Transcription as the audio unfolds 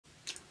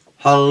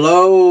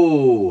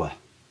Hello.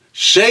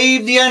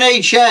 Save the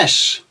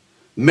NHS.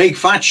 Make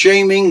fat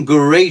shaming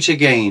great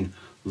again.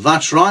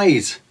 That's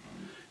right.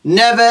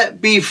 Never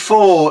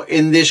before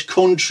in this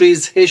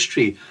country's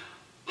history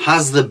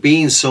has there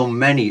been so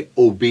many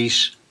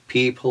obese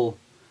people.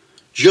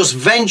 Just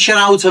venture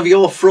out of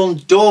your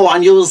front door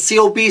and you'll see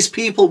obese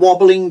people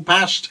wobbling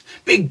past.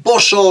 Big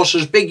bus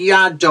horses, big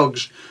yard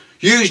dogs,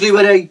 usually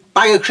with a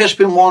bag of crisp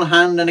in one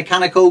hand and a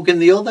can of Coke in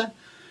the other.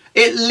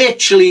 It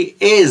literally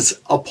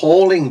is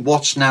appalling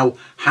what's now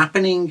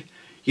happening.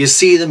 You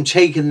see them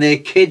taking their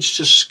kids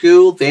to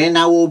school. They're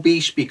now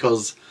obese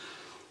because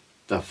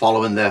they're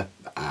following the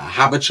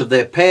habits of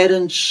their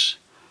parents.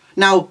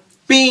 Now,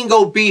 being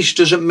obese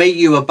doesn't make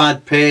you a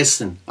bad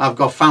person. I've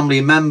got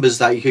family members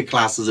that you could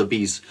class as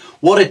obese.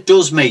 What it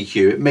does make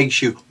you, it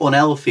makes you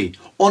unhealthy,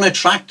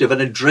 unattractive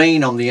and a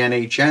drain on the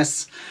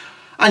NHS.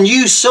 And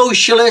you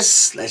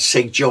socialists, let's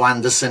take Joe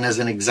Anderson as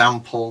an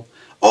example,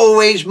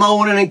 always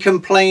moaning and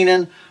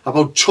complaining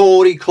about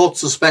Tory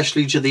cuts,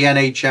 especially to the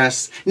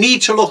NHS,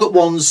 need to look at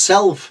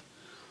oneself.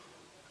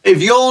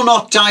 If you're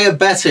not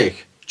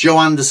diabetic, Joe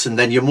Anderson,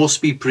 then you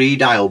must be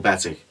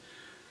pre-diabetic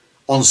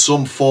on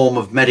some form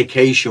of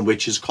medication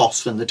which is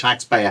costing the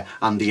taxpayer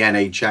and the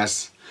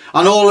NHS.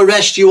 And all the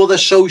rest of you other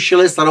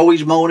socialists that are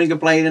always moaning and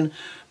complaining,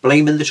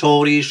 blaming the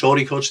Tories,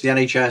 Tory cuts to the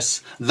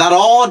NHS, that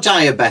are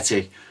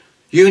diabetic,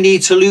 you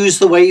need to lose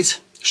the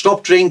weight,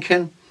 stop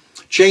drinking,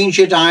 change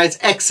your diet,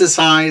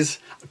 exercise,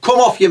 come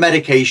off your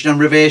medication and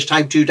reverse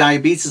type 2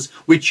 diabetes,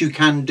 which you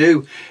can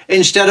do.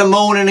 Instead of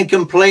moaning and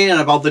complaining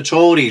about the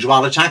Tories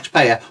while the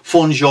taxpayer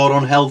funds your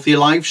unhealthy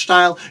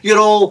lifestyle. You're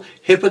all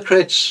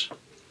hypocrites.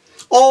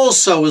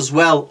 Also,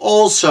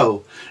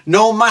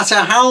 no matter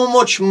how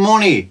much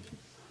money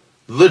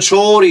the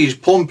Tories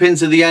pump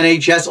into the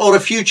NHS or a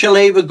future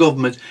Labour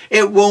government,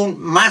 it won't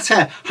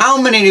matter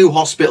how many new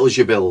hospitals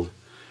you build,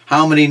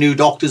 how many new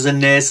doctors and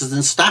nurses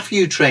and staff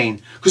you train,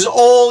 because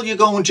all you're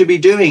going to be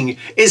doing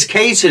is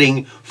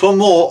catering for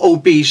more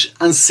obese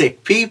and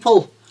sick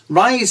people,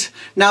 right?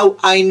 Now,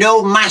 I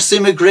know mass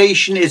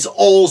immigration is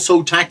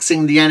also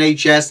taxing the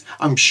NHS.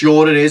 I'm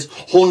sure it is.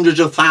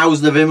 Hundreds of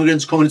thousands of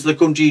immigrants coming into the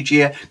country each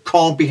year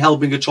can't be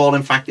helping at all.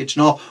 In fact, it's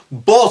not.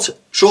 But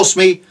trust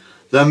me,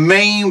 the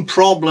main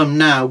problem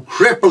now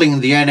crippling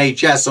the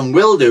NHS, and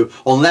will do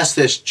unless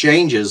this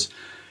changes,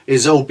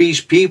 is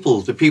obese people,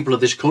 the people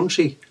of this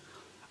country.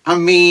 I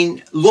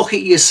mean, look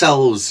at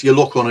yourselves. You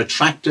look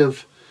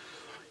unattractive.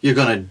 You're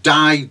going to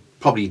die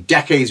probably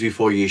decades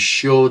before you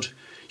should.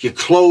 Your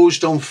clothes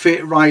don't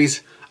fit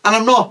right. And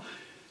I'm not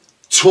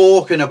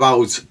talking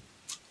about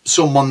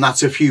someone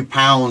that's a few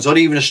pounds or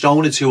even a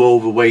stone or two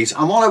overweight.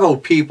 I'm on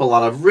about people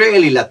that have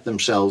really let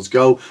themselves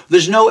go.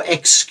 There's no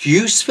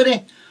excuse for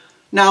it.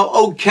 Now,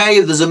 okay,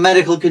 if there's a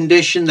medical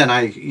condition, then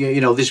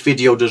this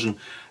video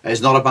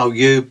is not about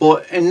you,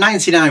 but in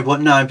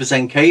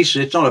 99.9% cases,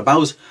 it's not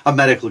about a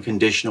medical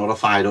condition or a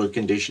thyroid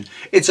condition.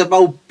 It's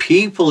about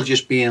people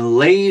just being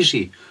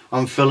lazy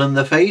and filling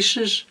their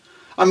faces.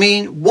 I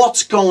mean,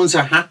 what's going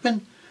to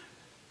happen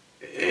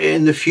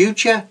in the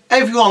future?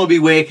 Everyone will be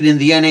working in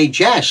the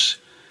NHS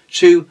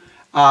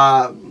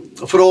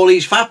for all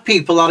these fat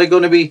people that are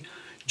going to be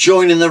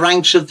joining the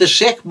ranks of the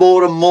sick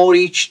more and more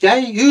each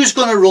day. Who's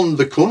going to run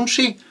the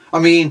country? I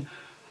mean,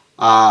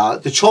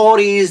 the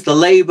Tories, the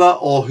Labour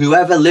or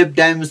whoever, Lib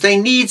Dems, they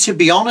need to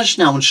be honest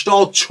now and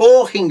start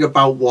talking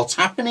about what's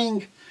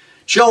happening.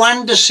 Joe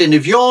Anderson,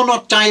 if you're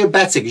not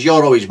diabetic, because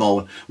you're always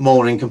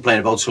moaning and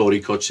complaining about Tory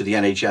cuts to the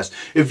NHS,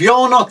 if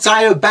you're not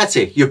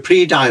diabetic, you're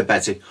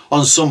pre-diabetic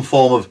on some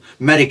form of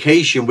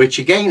medication, which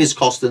again is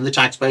costing the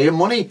taxpayer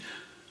money.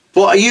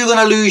 But are you going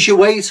to lose your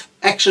weight,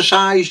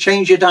 exercise,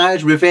 change your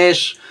diet,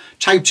 reverse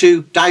type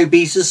 2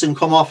 diabetes and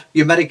come off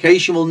your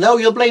medication? Well, no,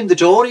 you'll blame the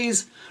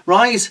Tories,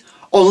 right?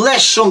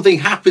 Unless something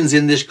happens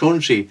in this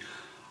country,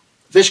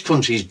 this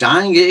country's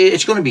dying.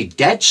 It's going to be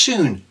dead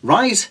soon,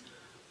 right?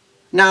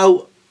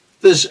 Now,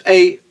 there's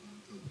a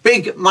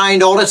big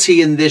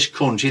minority in this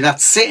country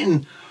that's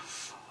sitting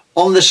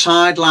on the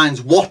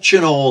sidelines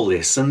watching all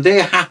this, and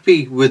they're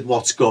happy with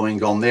what's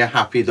going on. They're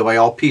happy the way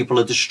our people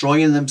are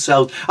destroying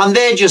themselves, and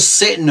they're just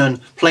sitting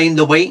and playing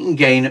the waiting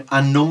game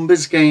and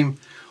numbers game.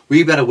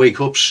 We better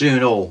wake up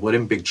soon or we're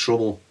in big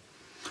trouble.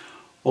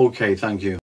 Okay, thank you.